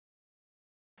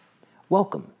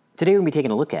Welcome. Today we're going to be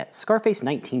taking a look at Scarface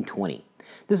 1920.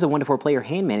 This is a 1-to-4 player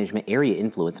hand management area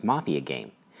influence mafia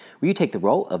game, where you take the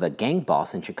role of a gang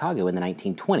boss in Chicago in the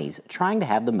 1920s trying to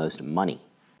have the most money.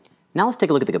 Now let's take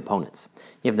a look at the components.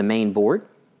 You have the main board.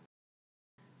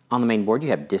 On the main board you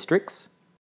have districts.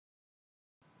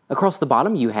 Across the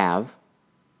bottom you have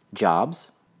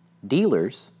jobs,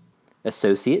 dealers,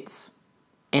 associates,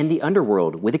 and the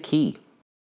underworld with a key.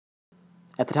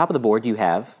 At the top of the board you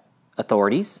have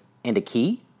authorities and a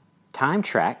key, time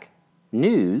track,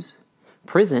 news,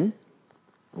 prison,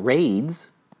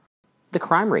 raids, the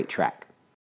crime rate track.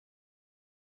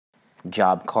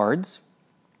 Job cards.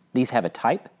 These have a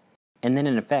type and then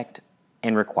an effect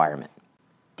and requirement.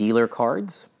 Dealer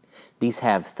cards. These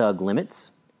have thug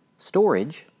limits,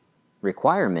 storage,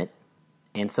 requirement,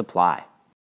 and supply.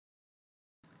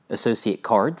 Associate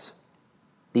cards.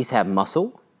 These have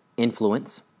muscle,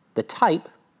 influence, the type,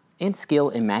 and skill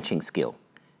and matching skill.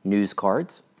 News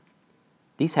cards.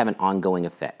 These have an ongoing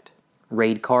effect.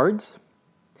 Raid cards.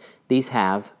 These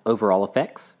have overall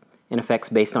effects and effects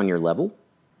based on your level,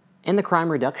 and the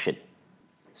crime reduction.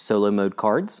 Solo mode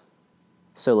cards.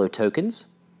 Solo tokens.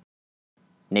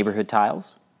 Neighborhood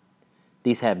tiles.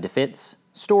 These have defense,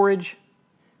 storage,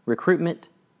 recruitment,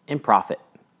 and profit.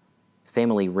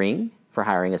 Family ring for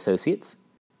hiring associates.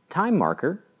 Time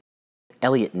marker.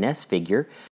 Elliot Ness figure.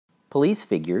 Police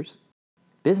figures.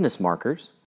 Business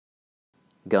markers.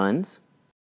 Guns.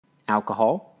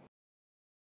 Alcohol.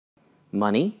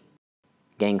 Money.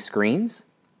 Gang screens.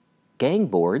 Gang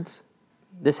boards.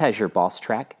 This has your boss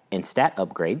track and stat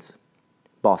upgrades.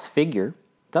 Boss figure.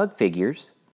 Thug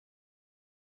figures.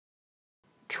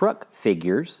 Truck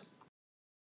figures.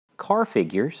 Car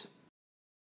figures.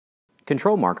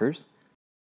 Control markers.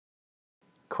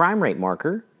 Crime rate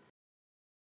marker.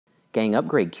 Gang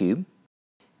upgrade cube.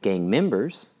 Gang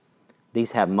members.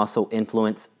 These have muscle,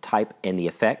 influence, type, and the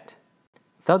effect.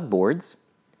 Thug boards.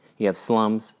 You have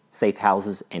slums, safe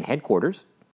houses, and headquarters.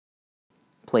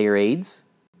 Player aids.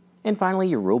 And finally,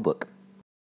 your rulebook.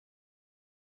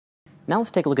 Now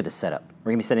let's take a look at the setup.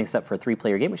 We're going to be setting this up for a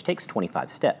 3-player game, which takes 25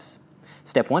 steps.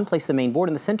 Step 1, place the main board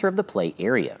in the center of the play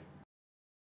area.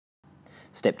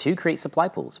 Step 2, create supply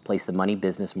pools. Place the money,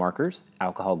 business markers,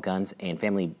 alcohol, guns, and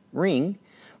family ring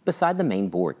beside the main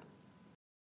board.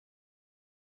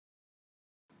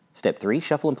 Step 3,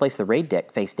 shuffle and place the raid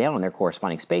deck face down on their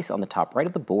corresponding space on the top right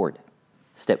of the board.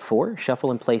 Step 4,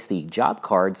 shuffle and place the job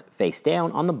cards face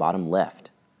down on the bottom left.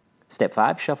 Step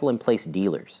 5, shuffle and place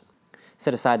dealers.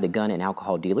 Set aside the gun and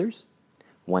alcohol dealers,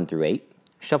 1 through 8.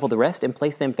 Shuffle the rest and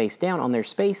place them face down on their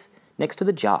space next to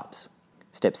the jobs.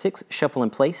 Step 6, shuffle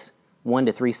and place 1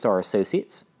 to 3-star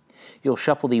associates. You'll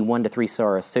shuffle the 1 to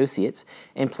 3-star associates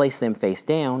and place them face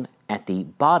down at the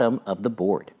bottom of the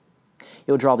board.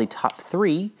 You'll draw the top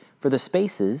 3 for the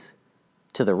spaces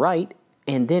to the right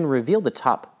and then reveal the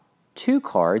top 2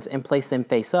 cards and place them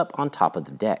face up on top of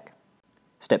the deck.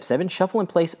 Step 7, shuffle and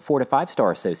place 4 to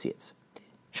 5-star associates.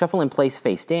 Shuffle and place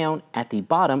face down at the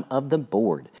bottom of the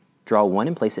board. Draw 1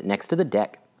 and place it next to the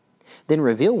deck. Then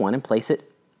reveal 1 and place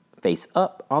it face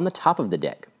up on the top of the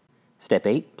deck. Step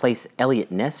 8, place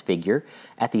Elliot Ness figure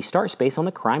at the start space on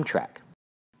the crime track.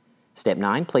 Step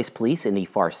 9, place police in the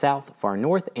far south, far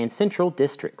north, and central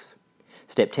districts.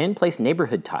 Step 10, place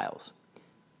neighborhood tiles.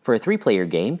 For a 3-player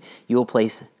game, you will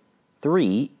place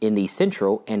 3 in the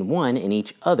central and 1 in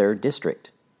each other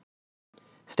district.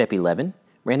 Step 11,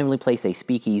 randomly place a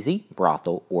speakeasy,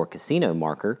 brothel, or casino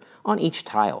marker on each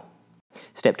tile.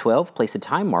 Step 12, place a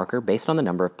time marker based on the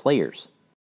number of players.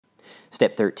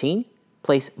 Step 13,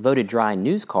 place voted dry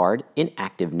news card in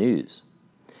active news.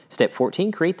 Step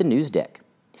 14, create the news deck.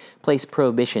 Place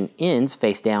prohibition ends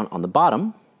face down on the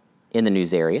bottom in the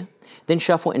news area, then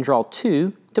shuffle and draw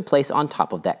 2 to place on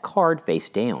top of that card face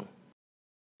down.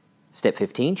 Step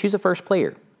 15, choose a first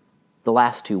player. The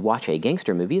last to watch a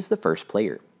gangster movie is the first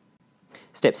player.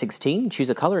 Step 16, choose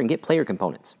a color and get player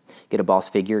components. Get a boss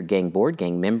figure, gang board,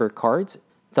 gang member cards,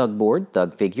 thug board,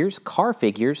 thug figures, car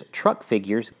figures, truck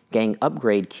figures, gang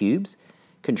upgrade cubes,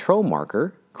 control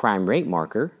marker, crime rate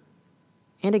marker,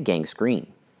 and a gang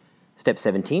screen. Step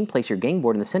 17, place your gang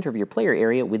board in the center of your player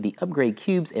area with the upgrade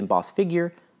cubes and boss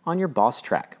figure on your boss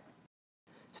track.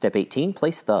 Step 18,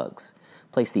 place thugs.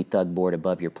 Place the thug board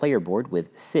above your player board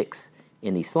with 6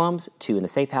 in the slums, 2 in the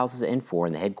safe houses, and 4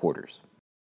 in the headquarters.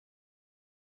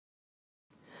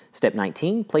 Step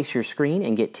 19, place your screen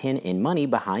and get 10 in money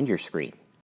behind your screen.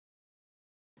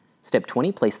 Step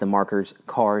 20, place the markers,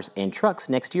 cars, and trucks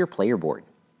next to your player board.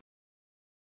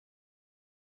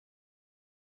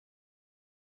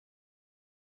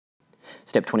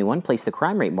 Step 21, place the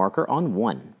crime rate marker on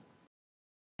 1.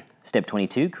 Step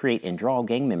 22, create and draw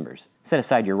gang members. Set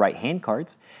aside your right hand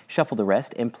cards, shuffle the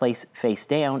rest, and place face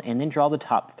down, and then draw the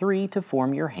top 3 to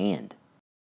form your hand.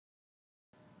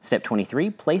 Step 23,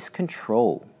 place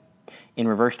control. In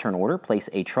reverse turn order, place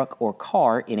a truck or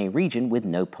car in a region with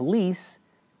no police,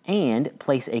 and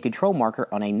place a control marker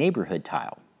on a neighborhood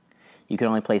tile. You can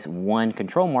only place 1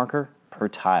 control marker per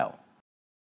tile.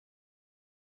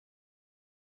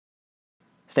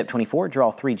 Step 24,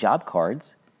 draw 3 job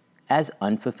cards as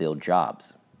unfulfilled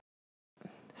jobs.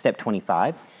 Step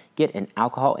 25, get an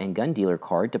alcohol and gun dealer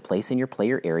card to place in your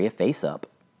player area face up.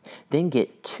 Then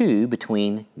get 2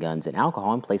 between guns and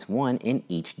alcohol and place 1 in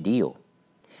each deal.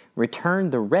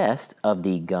 Return the rest of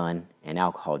the gun and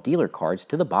alcohol dealer cards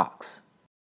to the box.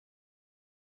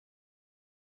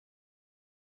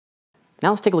 Now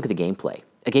let's take a look at the gameplay.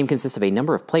 A game consists of a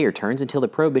number of player turns until the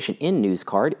Prohibition End news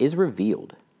card is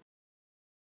revealed.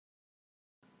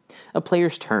 A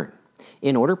player's turn.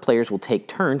 In order, players will take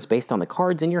turns based on the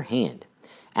cards in your hand,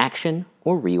 action,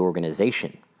 or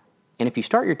reorganization. And if you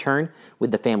start your turn with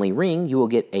the family ring, you will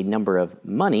get a number of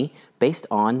money based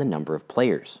on the number of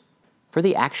players. For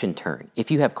the action turn, if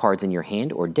you have cards in your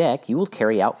hand or deck, you will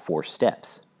carry out 4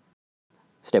 steps.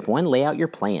 Step 1, lay out your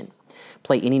plan.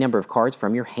 Play any number of cards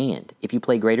from your hand. If you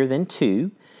play greater than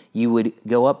 2, you would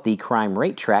go up the crime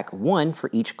rate track 1 for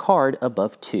each card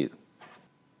above 2.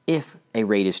 If a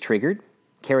raid is triggered,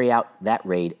 carry out that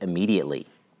raid immediately.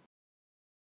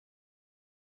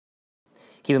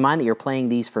 Keep in mind that you're playing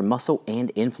these for muscle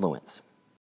and influence.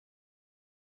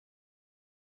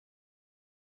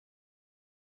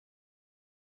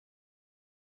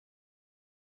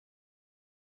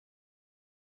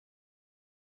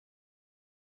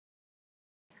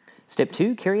 Step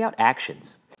 2, carry out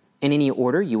actions. In any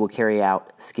order, you will carry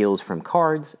out skills from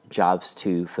cards, jobs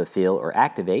to fulfill or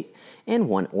activate, and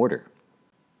 1 order.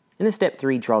 And then step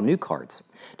 3, draw new cards.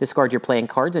 Discard your playing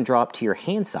cards and draw up to your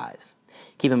hand size.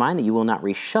 Keep in mind that you will not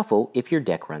reshuffle if your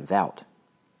deck runs out.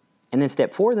 And then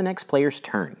step 4, the next player's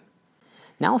turn.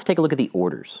 Now let's take a look at the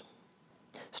orders.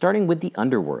 Starting with the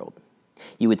Underworld.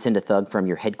 You would send a thug from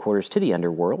your headquarters to the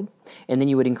Underworld, and then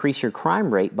you would increase your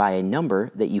crime rate by a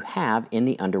number that you have in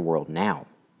the Underworld now.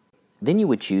 Then you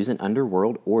would choose an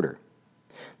Underworld order.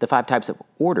 The 5 types of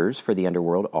orders for the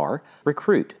Underworld are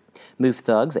Recruit. Move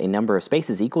thugs a number of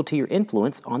spaces equal to your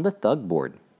influence on the thug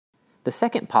board. The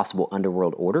second possible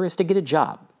Underworld order is to get a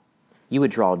job. You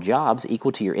would draw jobs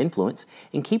equal to your influence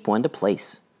and keep 1 to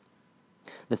place.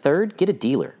 The third, get a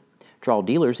dealer. Draw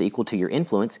dealers equal to your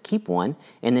influence, keep 1,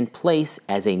 and then place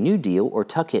as a new deal or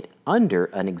tuck it under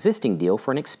an existing deal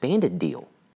for an expanded deal.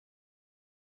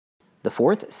 The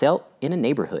fourth, sell in a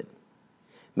neighborhood.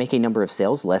 Make a number of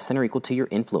sales less than or equal to your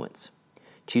influence.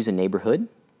 Choose a neighborhood.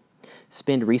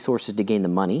 Spend resources to gain the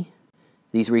money.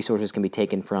 These resources can be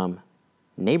taken from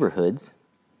neighborhoods,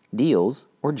 deals,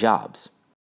 or jobs.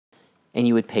 And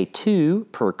you would pay 2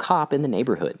 per cop in the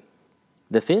neighborhood.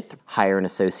 The fifth, hire an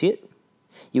associate.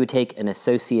 You would take an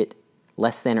associate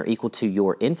less than or equal to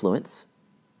your influence,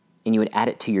 and you would add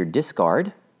it to your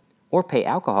discard, or pay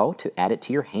alcohol to add it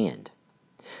to your hand.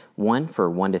 1 for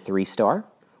 1 to 3 star,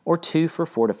 or 2 for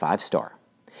 4 to 5 star.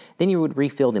 Then you would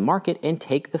refill the market and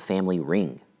take the family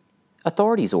ring.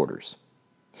 Authorities orders.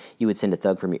 You would send a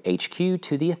thug from your HQ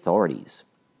to the authorities.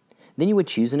 Then you would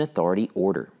choose an authority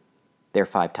order. There are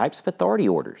 5 types of authority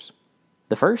orders.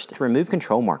 The first, remove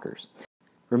control markers.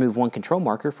 Remove 1 control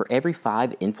marker for every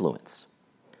 5 influence.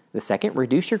 The second,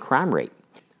 reduce your crime rate.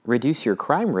 Reduce your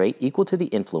crime rate equal to the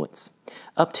influence,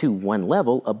 up to 1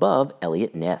 level above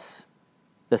Elliot Ness.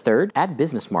 The third, add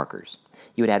business markers.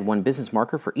 You would add 1 business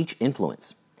marker for each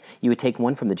influence. You would take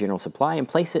 1 from the general supply and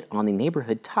place it on the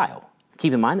neighborhood tile.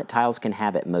 Keep in mind that tiles can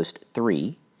have at most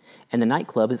 3, and the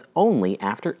nightclub is only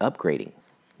after upgrading.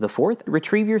 The fourth,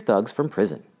 retrieve your thugs from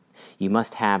prison. You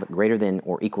must have greater than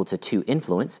or equal to 2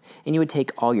 influence, and you would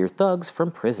take all your thugs from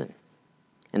prison.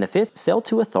 And the fifth, sell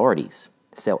to authorities.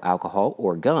 Sell alcohol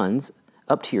or guns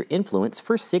up to your influence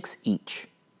for 6 each.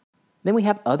 Then we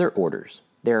have other orders.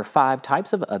 There are 5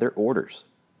 types of other orders.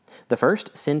 The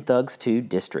first, send thugs to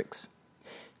districts.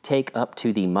 Take up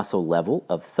to the muscle level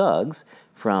of thugs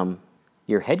from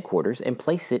your headquarters and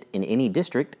place it in any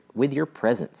district with your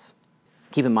presence.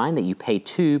 Keep in mind that you pay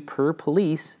 2 per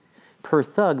police per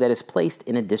thug that is placed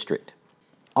in a district.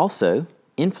 Also,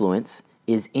 influence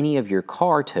is any of your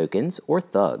car tokens or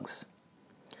thugs.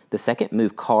 The second,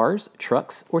 move cars,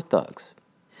 trucks, or thugs.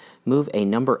 Move a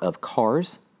number of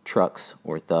cars, trucks,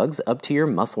 or thugs up to your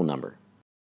muscle number.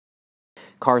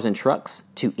 Cars and trucks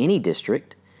to any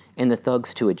district, and the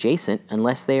thugs to adjacent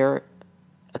unless they are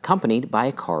accompanied by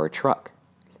a car or truck.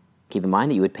 Keep in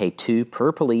mind that you would pay 2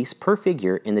 per police per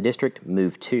figure in the district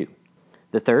Move 2.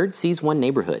 The third sees one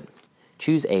neighborhood.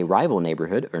 Choose a rival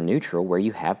neighborhood or neutral where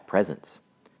you have presence.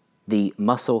 The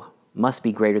muscle must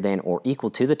be greater than or equal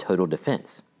to the total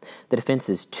defense. The defense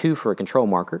is 2 for a control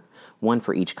marker, 1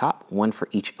 for each cop, 1 for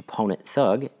each opponent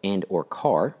thug and or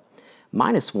car,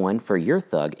 -1 for your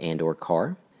thug and or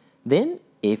car. Then,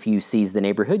 if you seize the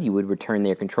neighborhood, you would return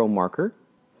their control marker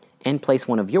and place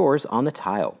one of yours on the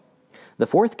tile. The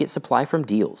fourth gets supply from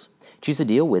deals. Choose a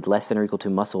deal with less than or equal to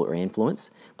muscle or influence,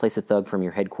 place a thug from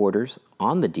your headquarters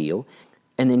on the deal,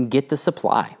 and then get the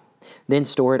supply. Then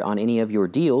store it on any of your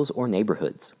deals or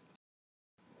neighborhoods.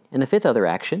 And the fifth other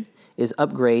action is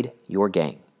upgrade your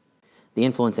gang. The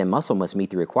influence and muscle must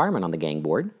meet the requirement on the gang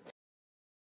board.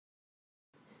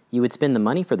 You would spend the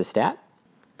money for the stat,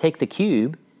 take the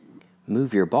cube,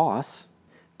 move your boss,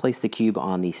 place the cube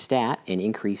on the stat, and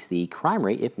increase the crime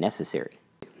rate if necessary.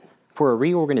 For a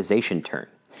reorganization turn,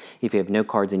 if you have no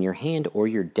cards in your hand or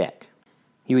your deck,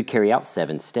 you would carry out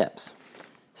 7 steps.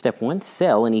 Step 1,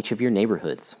 sell in each of your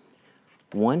neighborhoods.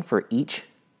 1 for each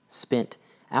spent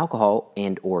alcohol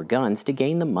and or guns to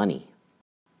gain the money.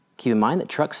 Keep in mind that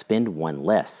trucks spend 1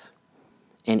 less,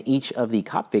 and each of the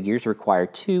cop figures require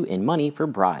 2 in money for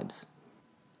bribes.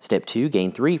 Step 2,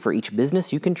 gain 3 for each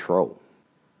business you control.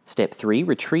 Step 3,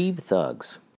 retrieve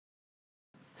thugs.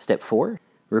 Step 4,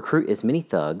 recruit as many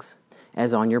thugs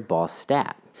as on your boss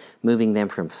stat, moving them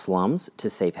from slums to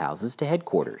safe houses to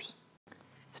headquarters.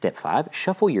 Step 5,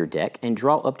 shuffle your deck and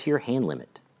draw up to your hand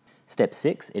limit. Step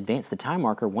 6, advance the time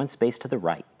marker 1 space to the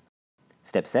right.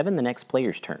 Step 7, the next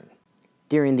player's turn.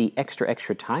 During the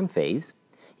extra time phase,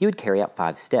 you would carry out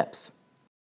 5 steps.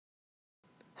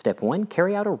 Step 1,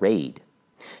 carry out a raid.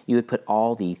 You would put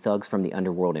all the thugs from the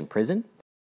underworld in prison,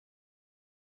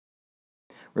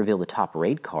 reveal the top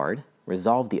raid card,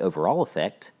 resolve the overall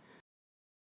effect,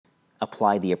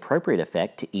 apply the appropriate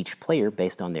effect to each player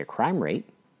based on their crime rate,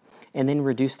 and then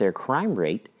reduce their crime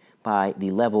rate by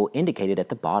the level indicated at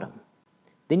the bottom.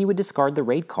 Then you would discard the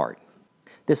raid card.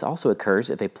 This also occurs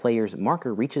if a player's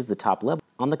marker reaches the top level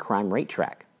on the crime rate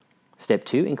track. Step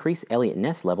 2, increase Elliot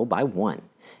Ness level by 1.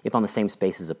 If on the same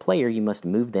space as a player, you must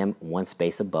move them 1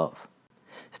 space above.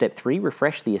 Step 3,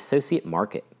 refresh the associate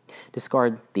market.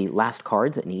 Discard the last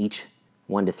cards in each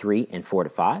 1 to 3 and 4 to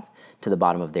 5 to the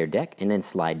bottom of their deck, and then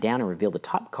slide down and reveal the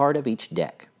top card of each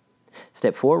deck.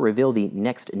 Step 4, reveal the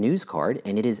next news card,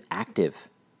 and it is active.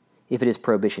 If it is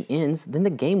Prohibition ends, then the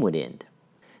game would end.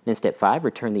 Then step 5,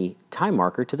 return the time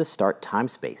marker to the start time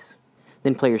space.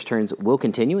 Then players' turns will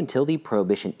continue until the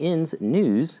Prohibition ends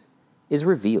news is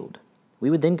revealed. We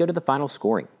would then go to the final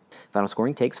scoring. Final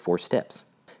scoring takes 4 steps.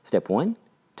 Step 1,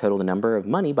 total the number of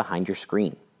money behind your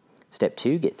screen. Step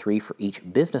 2, get 3 for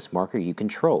each business marker you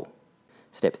control.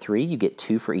 Step 3, you get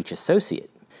 2 for each associate.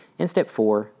 And step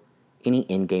 4, any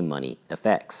in-game money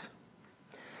effects.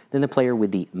 Then the player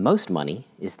with the most money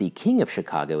is the King of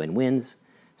Chicago and wins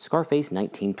Scarface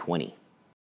 1920.